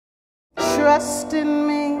trust in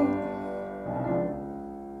me,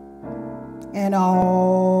 and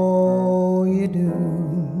all you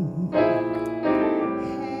do,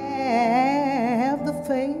 have the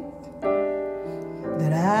faith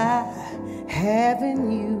that I have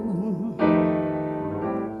in you.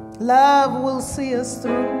 Love will see us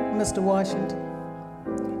through, Mr. Washington,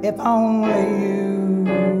 if only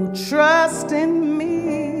you trust in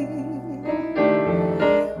me.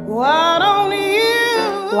 Why don't you?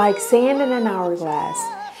 Like sand in an hourglass,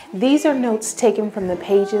 these are notes taken from the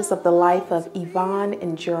pages of the life of Yvonne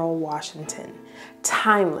and Jerrell Washington.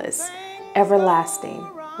 Timeless, everlasting,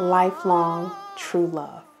 lifelong, true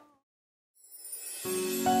love.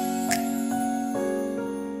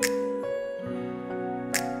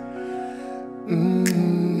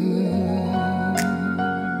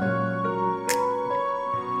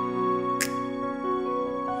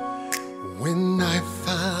 When I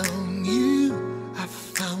found you, I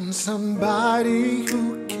found somebody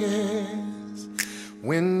who cares.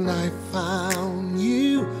 When I found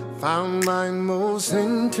you, found my most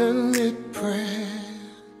intimate prayer.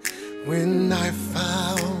 When I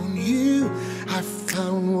found you, I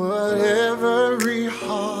found what every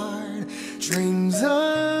heart dreams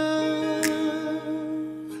of.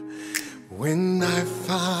 When I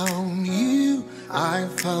found you, I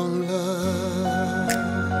found love.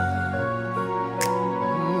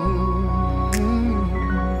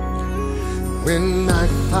 When I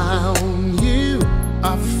found you,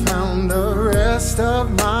 I found the rest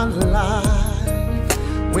of my life.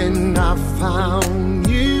 When I found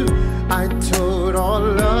you, I told all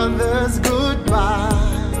others goodbye.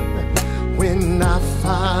 When I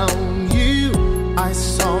found you, I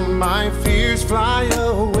saw my fears fly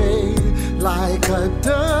away like a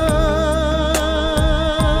dove.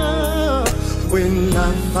 When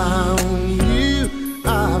I found you,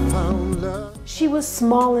 I found love. She was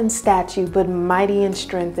small in stature, but mighty in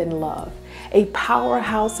strength and love. A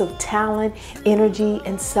powerhouse of talent, energy,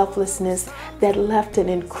 and selflessness that left an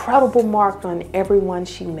incredible mark on everyone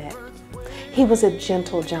she met. He was a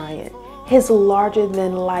gentle giant. His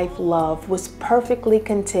larger-than-life love was perfectly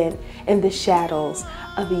content in the shadows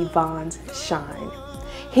of Yvonne's shine.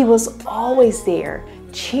 He was always there,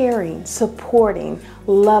 cheering, supporting,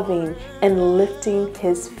 loving, and lifting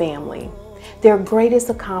his family. Their greatest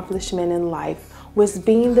accomplishment in life was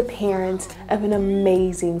being the parents of an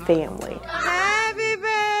amazing family. Happy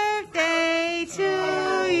birthday to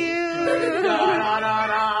you.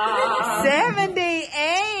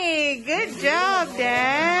 78. Good job,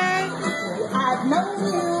 Dad. I've known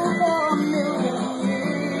you for a million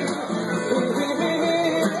years.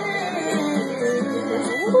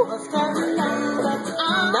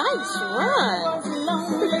 Nice run.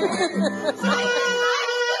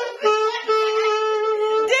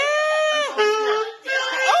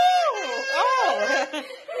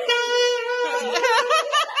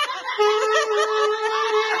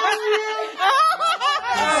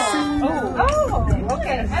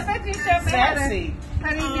 Okay, I thought you showed me Sassy.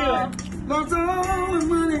 How do you do it? Lost all the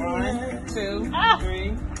money. 1, 2,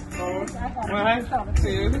 3, 4. 1,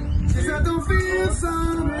 2. Cause I don't feel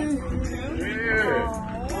sorry.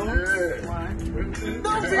 1, 2.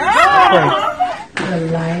 The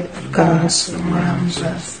light of God surrounds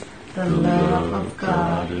us. The love of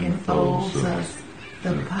God enfolds us.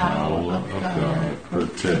 The power of God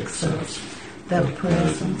protects us. The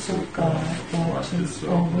presence of God watches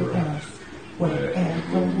over us.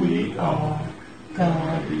 Wherever we are,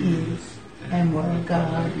 God is. And where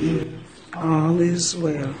God is, All is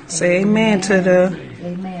well. Say amen to the...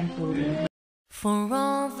 amen to the... For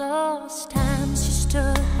all those times you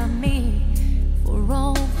stood by me, for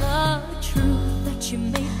all the truth that you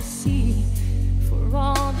made me see, for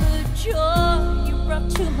all the joy you brought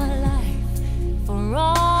to my life, for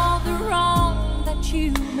all the wrong that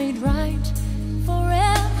you made right, for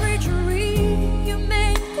every dream you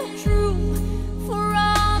made come true, for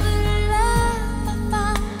all the love I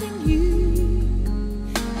found in you,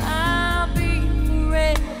 I'll be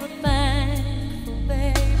forever thankful,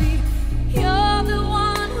 baby. You're the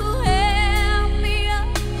one who held me up,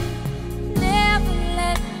 never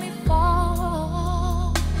let me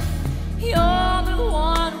fall. You're the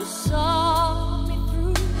one who saw me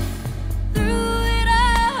through it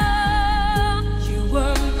all. You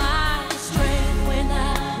were my strength.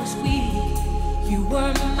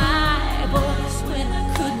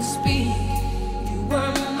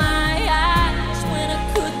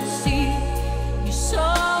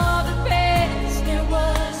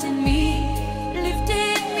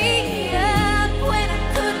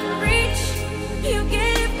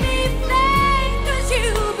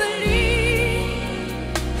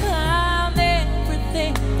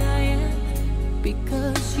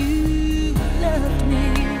 because you loved me.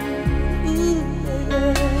 Ooh,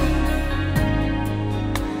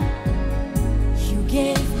 you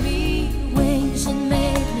gave me wings and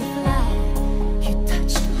made me fly. You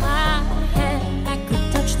touched my hand, I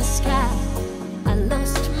could touch the sky. I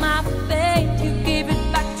lost my faith, you gave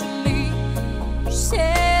it back to me. You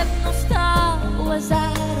said no star was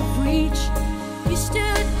out of reach. You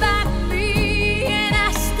stood by me and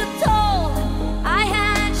I stood tall. I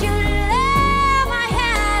had your love, I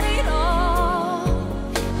had it all.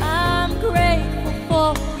 I'm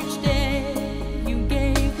grateful for each day you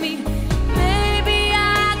gave me. Maybe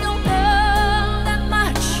I don't know that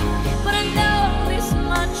much, but I know this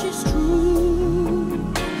much is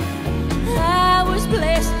true. I was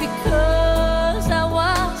blessed because I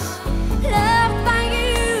was loved by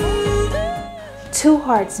you. Two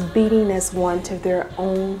hearts beating as one to their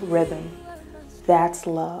own rhythm. That's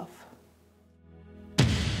love.